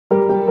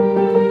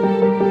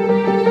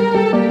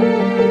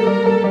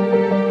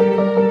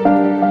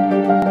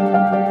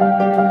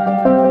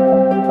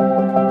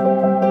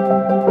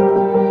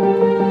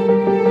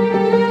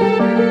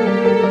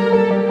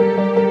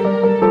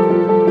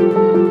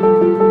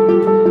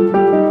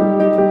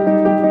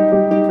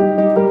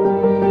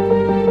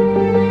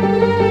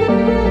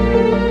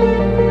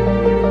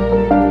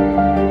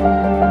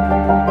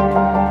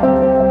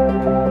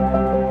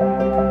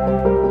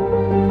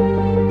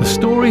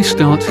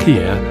starts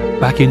here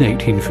back in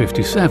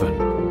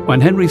 1857,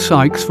 when Henry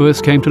Sykes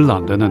first came to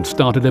London and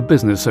started a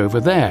business over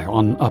there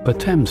on Upper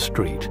Thames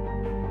Street.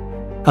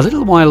 A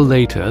little while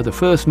later, the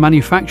first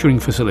manufacturing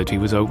facility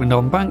was opened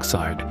on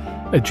Bankside,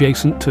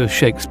 adjacent to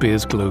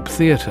Shakespeare's Globe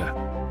Theatre.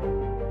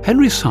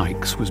 Henry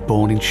Sykes was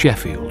born in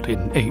Sheffield in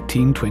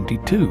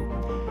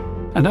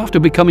 1822, and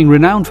after becoming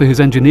renowned for his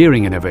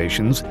engineering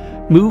innovations,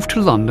 moved to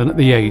London at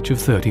the age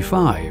of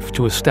 35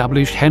 to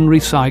establish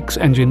Henry Sykes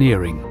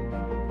Engineering.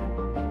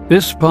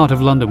 This part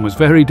of London was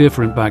very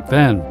different back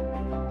then.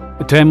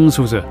 The Thames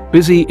was a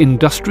busy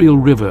industrial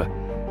river,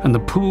 and the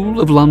Pool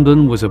of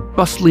London was a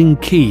bustling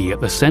quay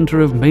at the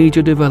centre of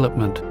major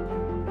development.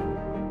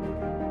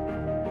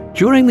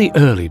 During the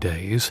early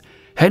days,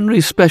 Henry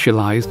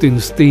specialised in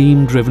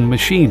steam-driven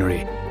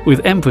machinery,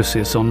 with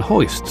emphasis on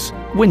hoists,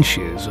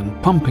 winches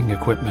and pumping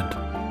equipment.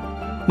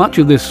 Much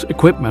of this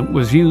equipment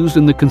was used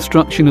in the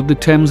construction of the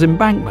Thames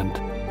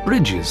embankment,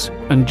 bridges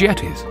and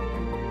jetties.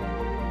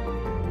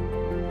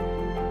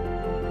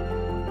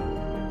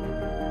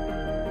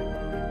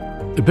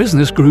 The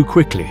business grew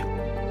quickly,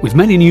 with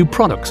many new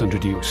products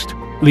introduced,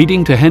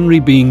 leading to Henry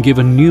being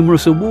given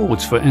numerous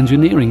awards for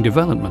engineering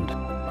development.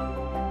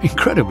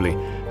 Incredibly,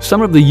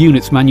 some of the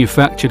units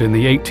manufactured in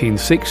the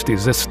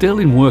 1860s are still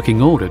in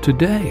working order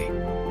today.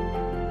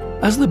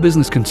 As the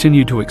business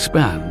continued to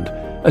expand,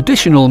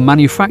 additional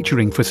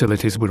manufacturing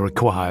facilities were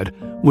required,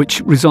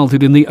 which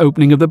resulted in the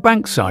opening of the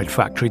Bankside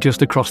factory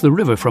just across the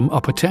river from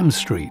Upper Thames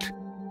Street.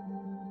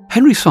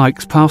 Henry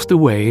Sykes passed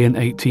away in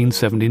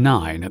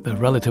 1879 at the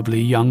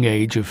relatively young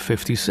age of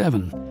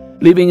 57,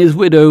 leaving his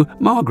widow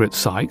Margaret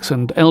Sykes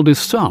and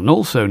eldest son,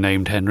 also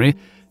named Henry,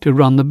 to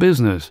run the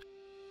business.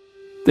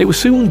 They were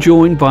soon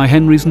joined by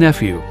Henry's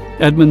nephew,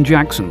 Edmund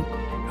Jackson,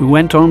 who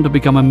went on to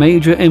become a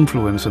major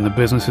influence in the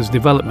business's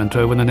development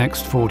over the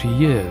next 40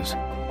 years.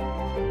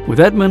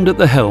 With Edmund at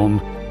the helm,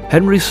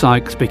 Henry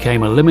Sykes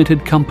became a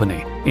limited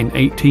company in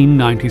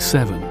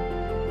 1897.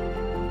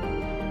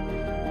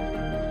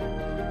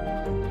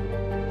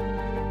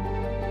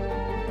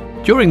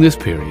 During this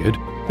period,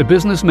 the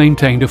business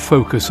maintained a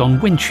focus on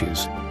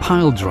winches,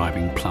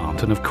 pile-driving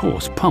plant and, of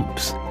course,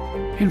 pumps.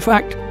 In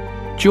fact,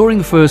 during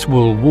the First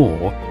World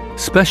War,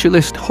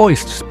 specialist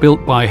hoists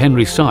built by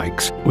Henry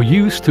Sykes were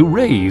used to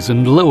raise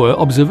and lower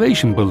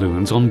observation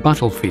balloons on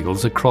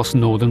battlefields across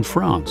northern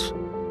France.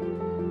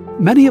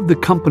 Many of the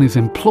company's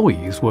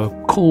employees were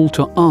called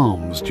to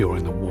arms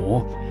during the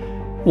war.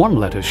 One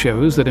letter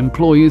shows that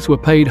employees were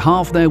paid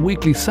half their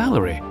weekly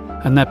salary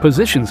and their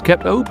positions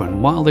kept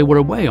open while they were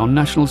away on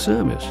national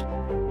service.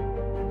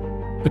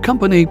 The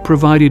company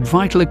provided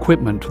vital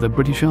equipment to the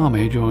British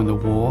Army during the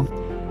war,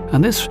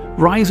 and this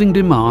rising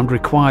demand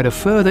required a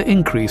further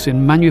increase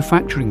in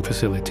manufacturing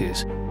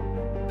facilities.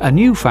 A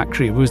new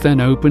factory was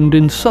then opened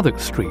in Southwark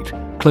Street,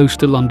 close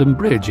to London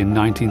Bridge, in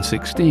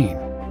 1916.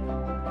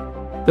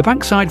 The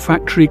Bankside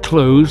factory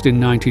closed in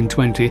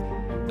 1920,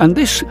 and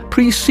this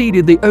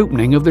preceded the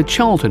opening of the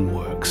Charlton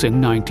Works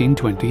in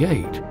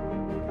 1928.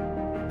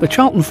 The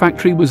Charlton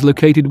factory was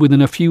located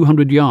within a few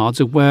hundred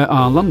yards of where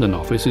our London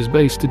office is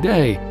based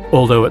today,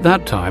 although at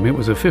that time it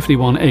was a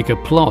 51-acre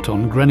plot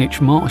on Greenwich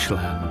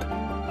marshland.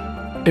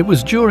 It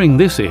was during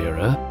this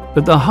era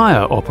that the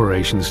hire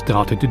operations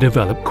started to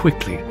develop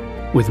quickly,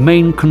 with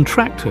main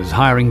contractors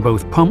hiring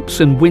both pumps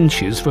and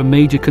winches for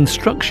major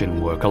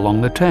construction work along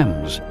the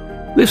Thames.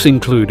 This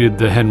included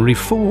the Henry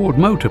Ford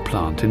motor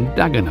plant in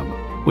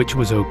Dagenham, which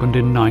was opened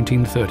in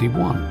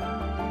 1931.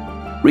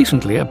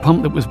 Recently, a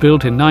pump that was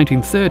built in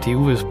 1930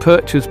 was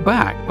purchased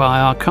back by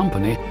our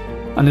company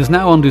and is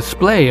now on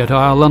display at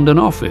our London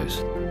office.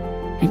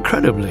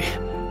 Incredibly,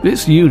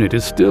 this unit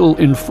is still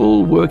in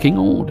full working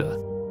order.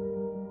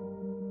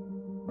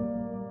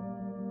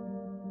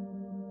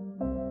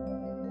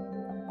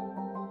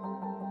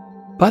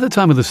 By the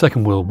time of the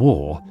Second World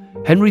War,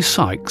 Henry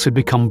Sykes had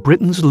become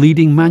Britain's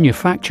leading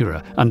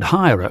manufacturer and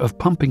hirer of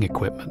pumping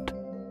equipment.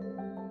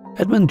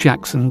 Edmund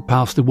Jackson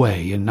passed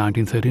away in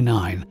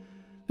 1939.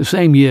 The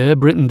same year,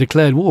 Britain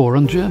declared war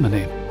on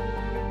Germany.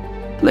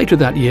 Later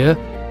that year,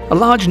 a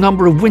large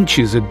number of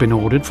winches had been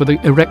ordered for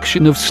the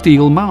erection of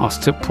steel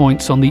masts at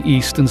points on the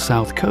east and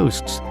south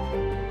coasts.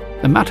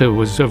 The matter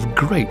was of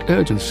great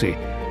urgency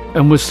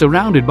and was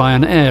surrounded by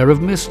an air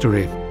of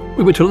mystery.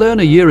 We were to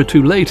learn a year or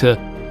two later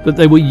that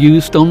they were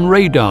used on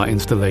radar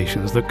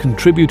installations that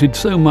contributed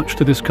so much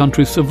to this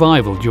country's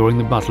survival during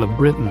the Battle of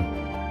Britain.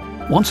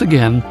 Once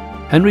again,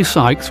 Henry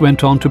Sykes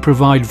went on to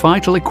provide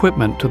vital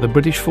equipment to the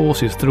British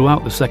forces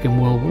throughout the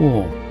Second World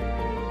War.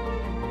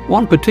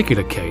 One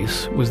particular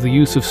case was the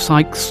use of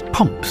Sykes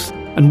pumps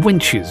and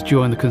winches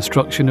during the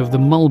construction of the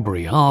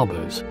Mulberry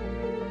Harbours.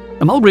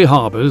 The Mulberry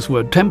Harbours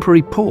were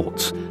temporary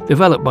ports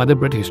developed by the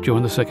British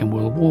during the Second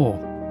World War.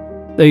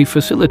 They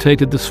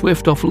facilitated the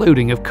swift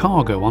offloading of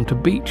cargo onto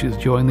beaches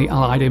during the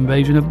Allied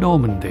invasion of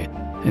Normandy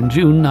in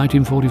June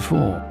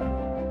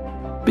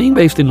 1944. Being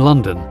based in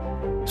London,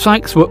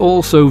 Sykes were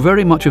also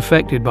very much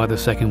affected by the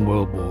Second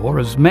World War,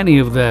 as many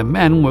of their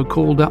men were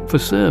called up for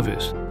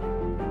service.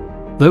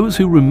 Those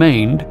who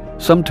remained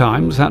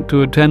sometimes had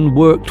to attend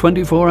work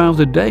 24 hours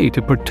a day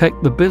to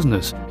protect the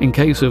business in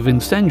case of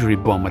incendiary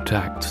bomb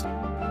attacks.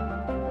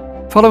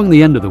 Following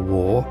the end of the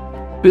war,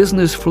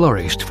 business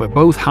flourished for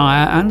both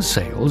hire and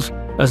sales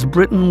as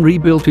Britain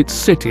rebuilt its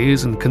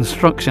cities and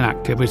construction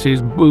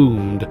activities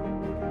boomed.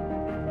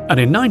 And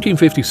in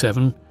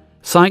 1957,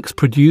 Sykes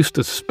produced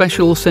a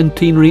special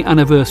centenary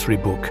anniversary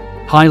book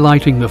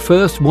highlighting the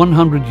first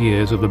 100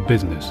 years of the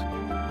business.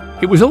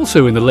 It was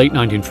also in the late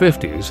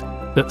 1950s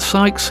that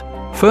Sykes'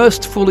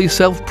 first fully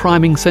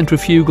self-priming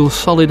centrifugal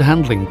solid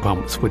handling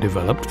pumps were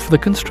developed for the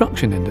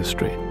construction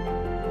industry.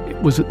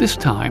 It was at this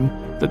time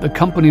that the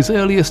company's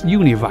earliest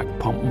Univac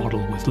pump model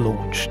was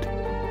launched.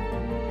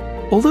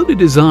 Although the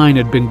design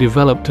had been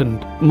developed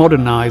and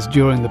modernized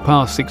during the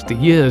past 60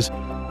 years,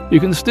 you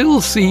can still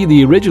see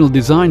the original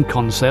design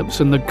concepts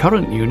in the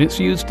current units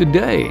used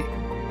today.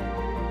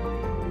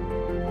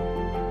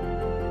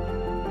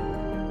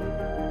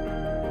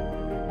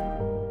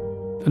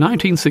 The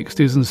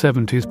 1960s and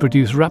 70s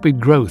produced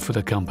rapid growth for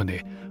the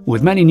company,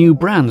 with many new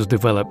brands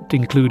developed,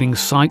 including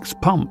Sykes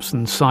Pumps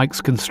and Sykes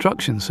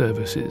Construction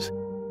Services.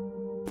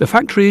 The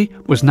factory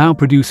was now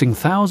producing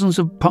thousands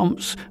of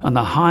pumps, and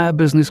the hire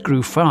business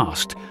grew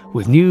fast,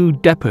 with new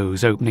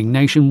depots opening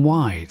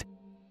nationwide.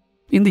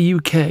 In the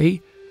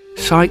UK,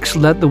 Sykes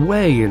led the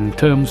way in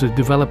terms of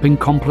developing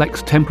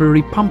complex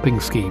temporary pumping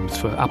schemes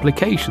for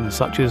applications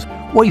such as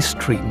waste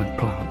treatment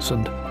plants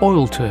and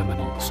oil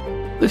terminals.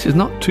 This is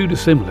not too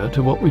dissimilar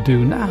to what we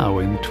do now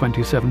in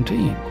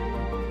 2017.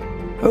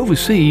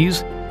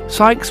 Overseas,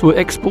 Sykes were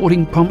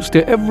exporting pumps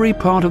to every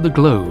part of the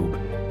globe,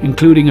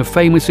 including a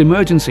famous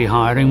emergency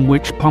hire in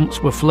which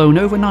pumps were flown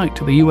overnight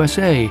to the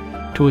USA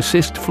to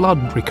assist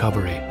flood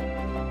recovery.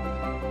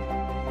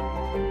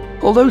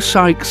 Although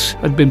Sykes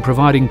had been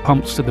providing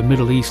pumps to the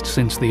Middle East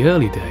since the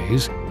early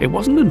days, it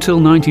wasn't until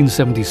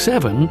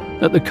 1977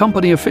 that the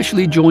company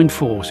officially joined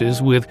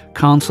forces with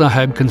Khan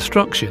Saheb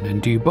Construction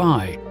in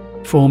Dubai,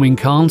 forming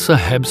Khan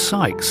Saheb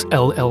Sykes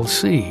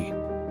LLC.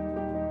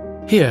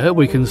 Here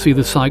we can see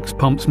the Sykes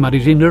Pumps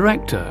Managing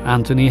Director,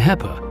 Anthony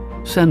Hepper,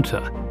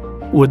 centre,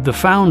 with the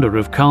founder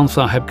of Khan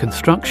Saheb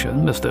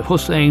Construction, Mr.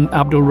 Hussain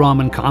Abdul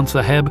Rahman Khan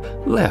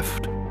Saheb,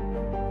 left.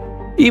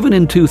 Even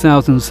in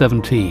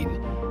 2017,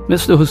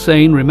 Mr.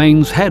 Hussain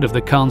remains head of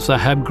the Khan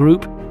Saheb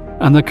Group,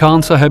 and the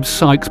Khan Saheb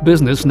Sykes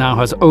business now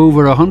has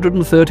over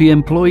 130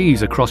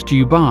 employees across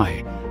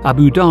Dubai,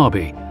 Abu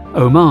Dhabi,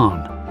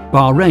 Oman,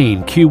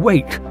 Bahrain,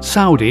 Kuwait,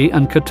 Saudi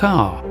and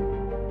Qatar.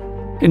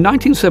 In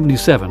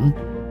 1977,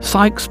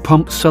 Sykes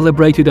Pumps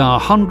celebrated our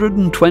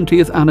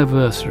 120th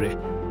anniversary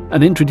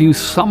and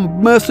introduced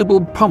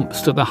submersible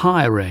pumps to the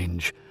hire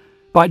range.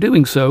 By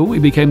doing so, we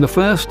became the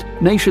first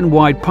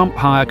nationwide pump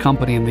hire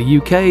company in the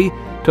UK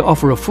to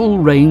offer a full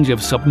range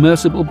of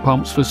submersible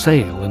pumps for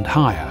sale and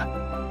hire.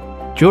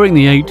 During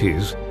the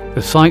 80s,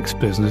 the Sykes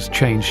business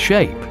changed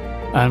shape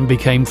and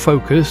became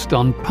focused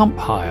on pump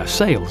hire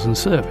sales and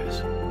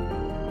service.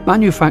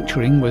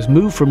 Manufacturing was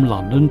moved from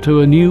London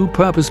to a new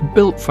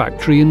purpose-built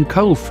factory in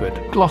Coleford,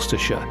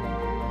 Gloucestershire,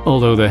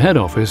 although the head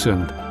office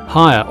and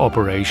hire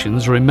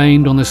operations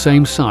remained on the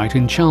same site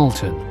in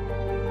Charlton.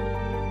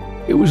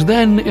 It was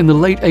then in the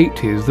late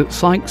 80s that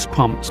Sykes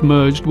Pumps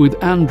merged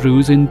with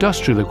Andrews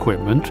Industrial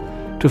Equipment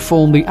to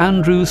form the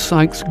Andrews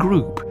Sykes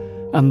Group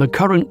and the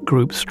current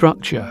group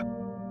structure.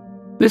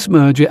 This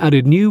merger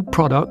added new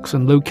products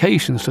and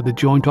locations to the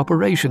joint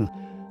operation,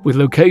 with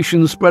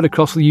locations spread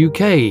across the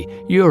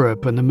UK,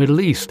 Europe and the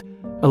Middle East,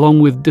 along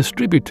with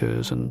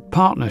distributors and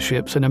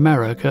partnerships in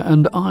America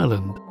and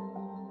Ireland.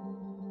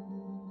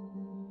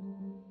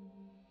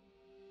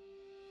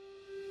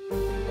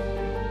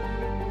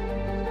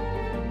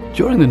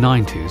 During the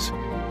 90s,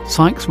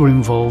 Sykes were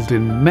involved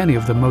in many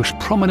of the most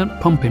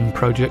prominent pumping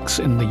projects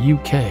in the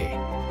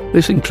UK.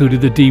 This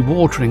included the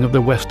dewatering of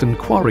the Western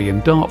Quarry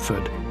in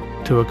Dartford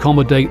to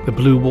accommodate the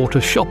Blue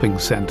Water Shopping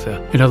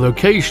Centre in a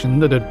location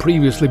that had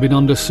previously been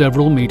under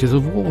several metres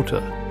of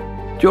water.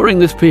 During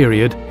this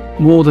period,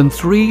 more than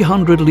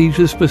 300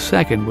 litres per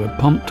second were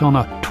pumped on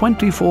a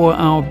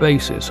 24-hour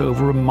basis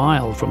over a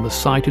mile from the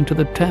site into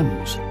the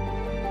Thames.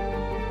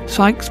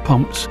 Sykes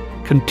Pumps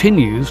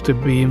continues to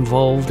be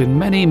involved in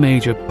many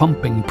major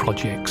pumping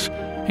projects,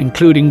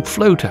 including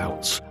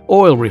float-outs,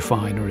 oil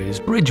refineries,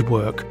 bridge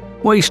work,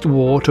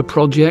 wastewater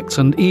projects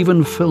and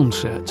even film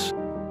sets.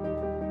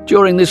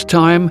 During this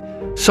time,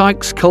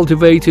 Sykes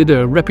cultivated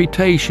a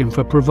reputation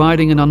for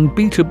providing an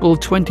unbeatable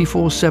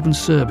 24/7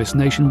 service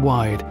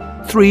nationwide,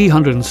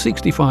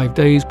 365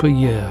 days per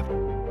year.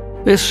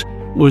 This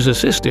was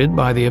assisted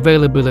by the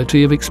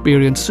availability of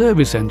experienced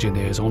service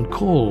engineers on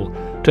call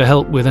to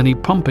help with any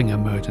pumping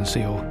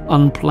emergency or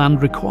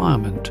unplanned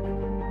requirement.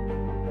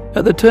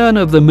 At the turn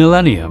of the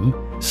millennium,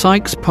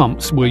 Sykes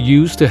Pumps were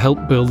used to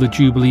help build the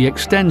Jubilee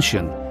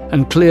extension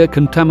and clear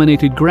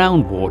contaminated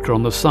groundwater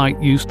on the site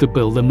used to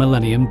build the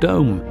Millennium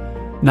Dome,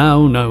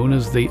 now known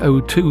as the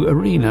O2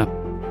 Arena.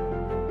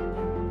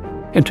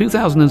 In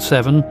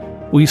 2007,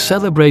 we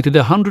celebrated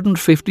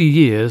 150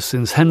 years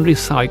since Henry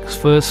Sykes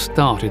first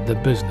started the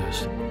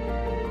business.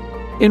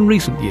 In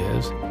recent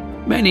years,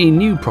 Many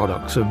new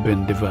products have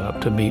been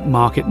developed to meet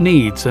market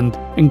needs and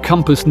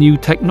encompass new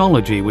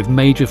technology with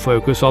major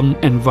focus on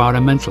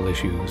environmental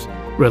issues,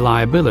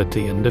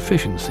 reliability and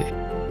efficiency.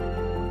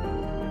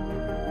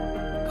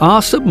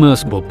 Our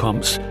submersible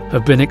pumps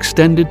have been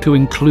extended to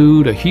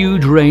include a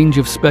huge range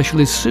of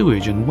specialist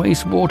sewage and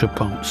wastewater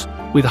pumps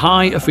with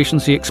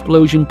high-efficiency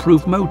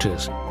explosion-proof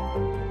motors.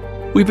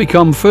 We've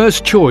become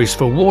first choice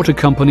for water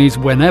companies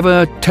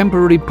whenever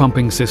temporary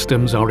pumping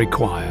systems are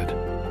required.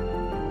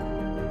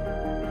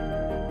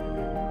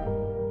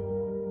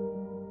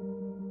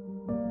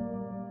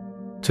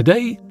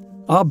 Today,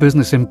 our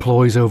business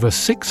employs over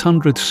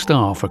 600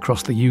 staff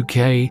across the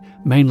UK,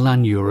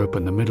 mainland Europe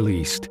and the Middle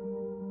East.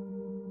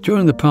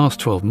 During the past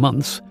 12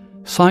 months,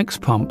 Sykes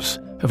Pumps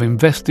have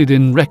invested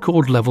in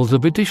record levels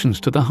of additions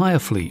to the hire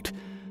fleet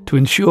to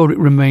ensure it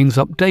remains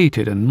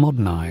updated and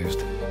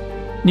modernised.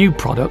 New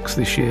products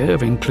this year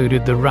have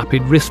included the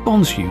Rapid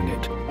Response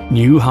Unit,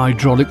 new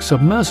hydraulic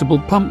submersible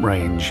pump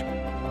range,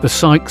 the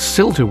Sykes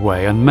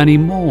Silterway and many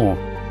more.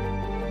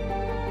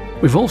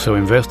 We've also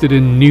invested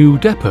in new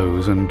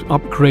depots and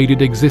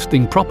upgraded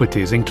existing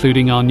properties,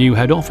 including our new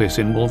head office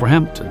in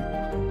Wolverhampton.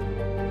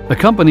 The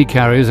company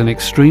carries an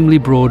extremely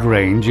broad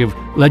range of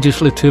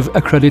legislative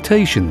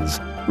accreditations,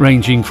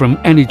 ranging from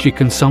energy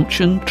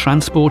consumption,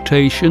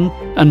 transportation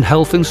and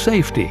health and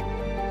safety,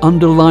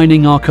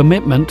 underlining our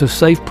commitment to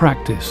safe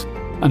practice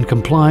and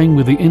complying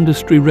with the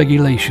industry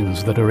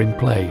regulations that are in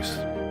place.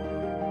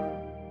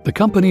 The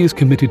company is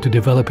committed to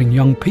developing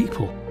young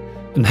people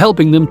and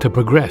helping them to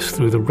progress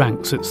through the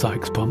ranks at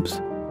Sykes Pumps.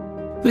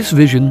 This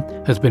vision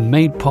has been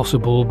made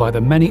possible by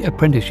the many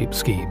apprenticeship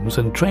schemes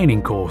and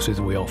training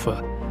courses we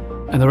offer,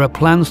 and there are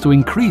plans to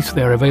increase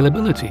their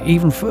availability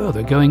even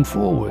further going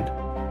forward.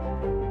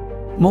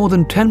 More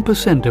than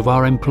 10% of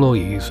our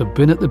employees have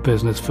been at the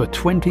business for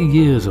 20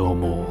 years or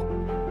more,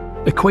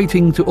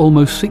 equating to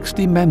almost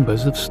 60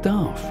 members of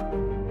staff.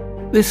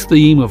 This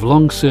theme of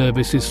long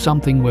service is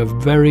something we're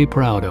very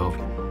proud of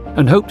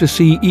and hope to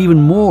see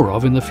even more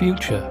of in the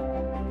future.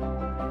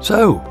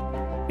 So,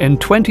 in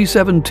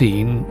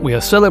 2017, we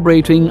are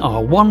celebrating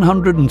our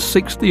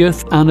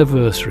 160th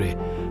anniversary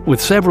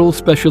with several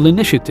special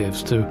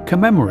initiatives to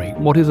commemorate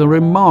what is a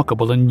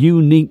remarkable and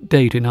unique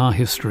date in our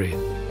history.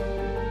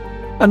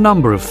 A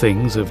number of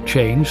things have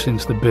changed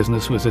since the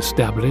business was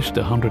established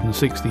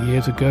 160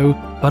 years ago,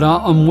 but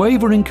our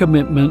unwavering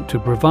commitment to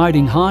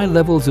providing high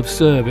levels of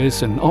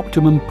service and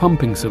optimum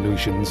pumping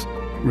solutions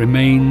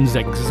remains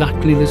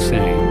exactly the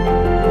same.